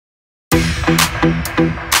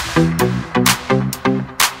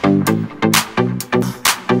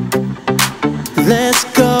Let's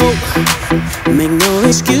go. Make no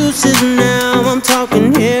excuses now. I'm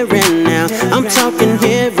talking here and now. I'm talking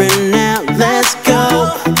here and now. Let's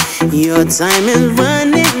go. Your time is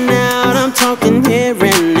running out. I'm talking here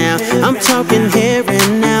and now. I'm talking here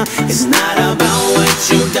and now. It's not about what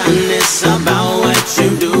you've done, it's about what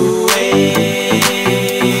you're doing.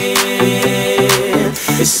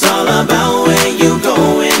 It's all about where you're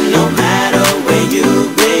going, no matter where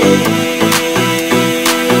you've been.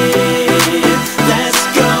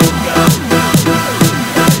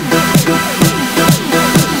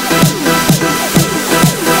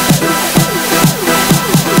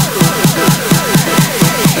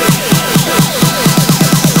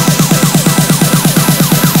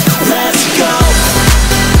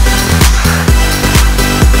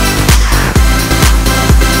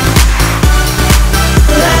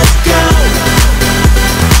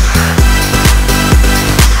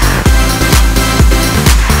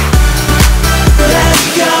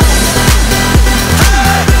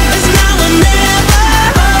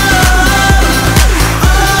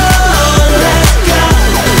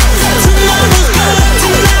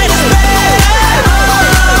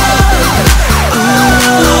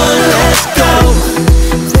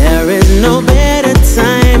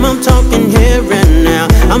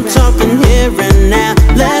 I'm talking here and now,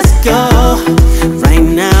 let's go. Right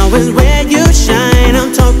now is where you shine.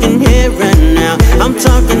 I'm talking here and now, I'm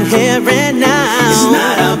talking here and now. It's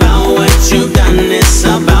not about what you've done, it's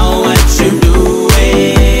about what you're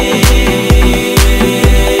doing.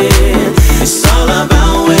 It's all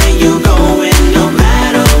about where you're going, no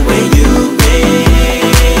matter where you've been.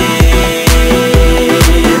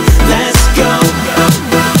 Let's go.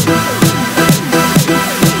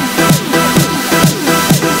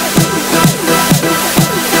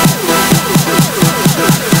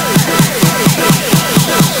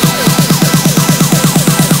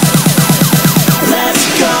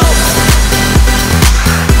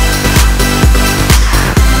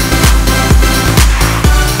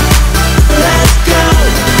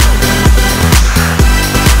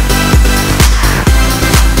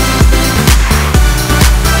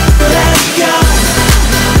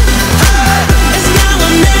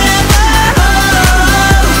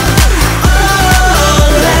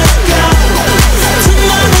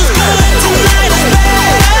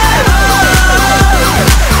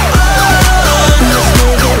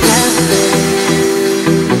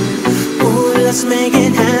 Let's make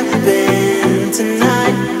it happen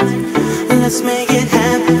tonight. Let's make it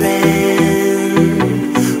happen.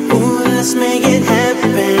 Ooh, let's make it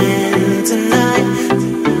happen tonight.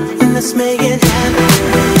 Let's make it happen.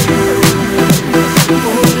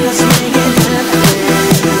 Ooh, let's make it happen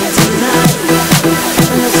tonight.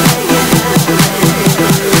 Let's make it happen.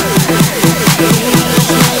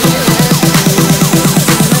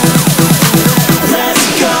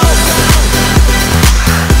 Let's go.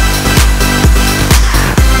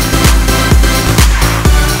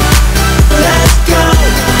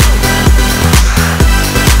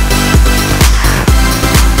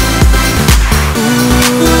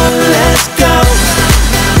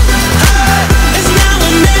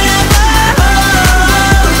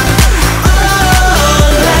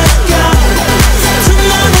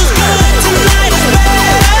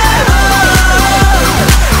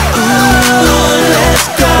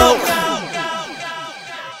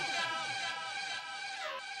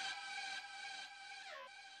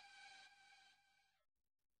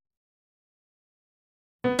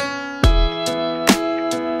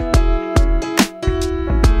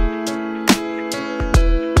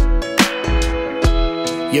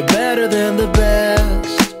 You're better than the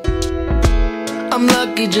best. I'm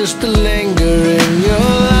lucky just to linger in your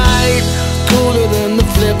light. Cooler than the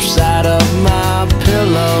flip side of my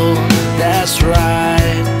pillow. That's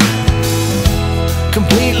right.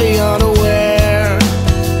 Completely unaware.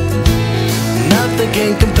 Nothing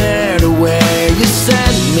can compare to where you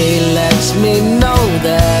send me. Lets me know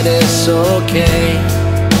that it's okay.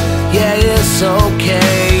 Yeah, it's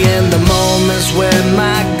okay. In the moments when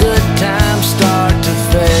my good times start to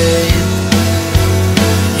fade,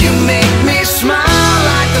 you make me smile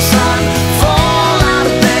like the sun, fall out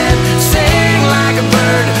of bed, sing like a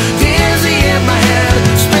bird, dizzy in my head,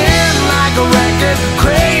 spin like a record,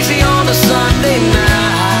 crazy on a Sunday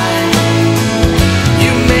night.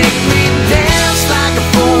 You make me dance like a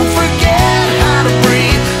fool, forget how to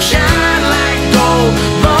breathe, shine like gold,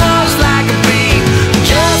 buzz like a bee.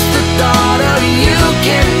 Just the thought of you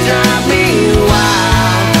can drive me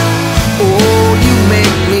wild.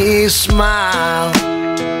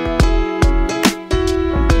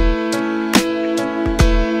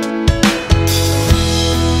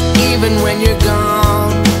 even when you're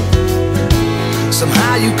gone.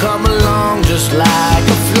 Somehow you come along just like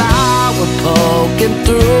a flower poking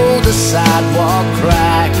through the sidewalk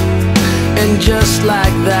crack. And just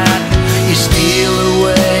like that, you steal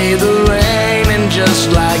away the rain. And just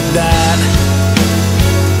like that,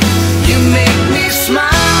 you make me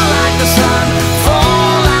smile like the sun,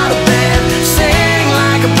 fall out of bed, sing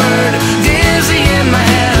like a bird, dizzy in my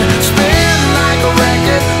head, spin like a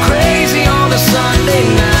record, crazy on a Sunday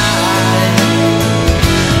night.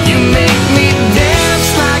 You make me dance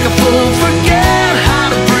like a fool, forget how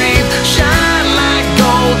to breathe, shine like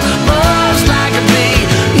gold, buzz like a bee.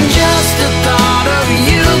 Just the thought of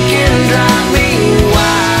you can drive me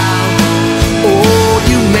wild. Oh,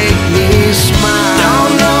 you make me smile.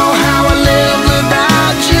 Don't know how I live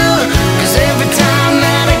without you, 'cause every time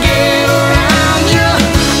that I get around you,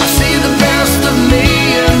 I see the best of me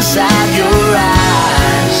inside your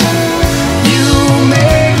eyes. You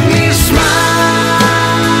make me smile.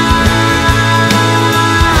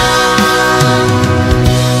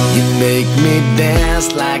 You make me dance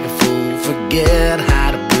like a fool, forget how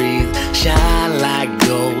to breathe, shine like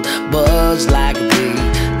gold, buzz like a bee.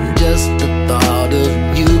 Just the thought of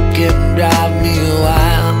you can drive me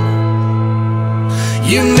wild.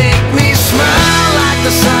 You make me smile like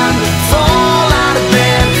the sun, fall out of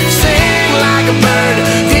bed, sing like a bird,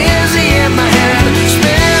 dizzy in my head,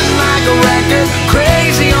 spin like a record,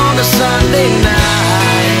 crazy on a Sunday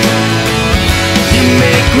night. You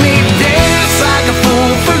make me dance like a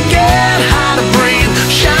fool, forget how to breathe,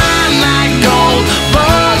 shine like gold,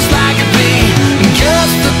 buzz like a bee.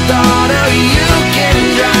 Just the thought of you can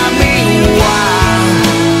drive me wild.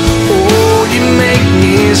 Oh, you make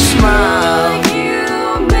me smile. You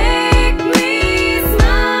make me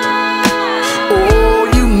smile. Oh,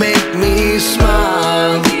 you make me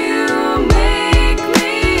smile. You make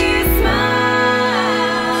me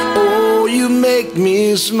smile. Oh, you make me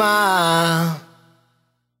smile.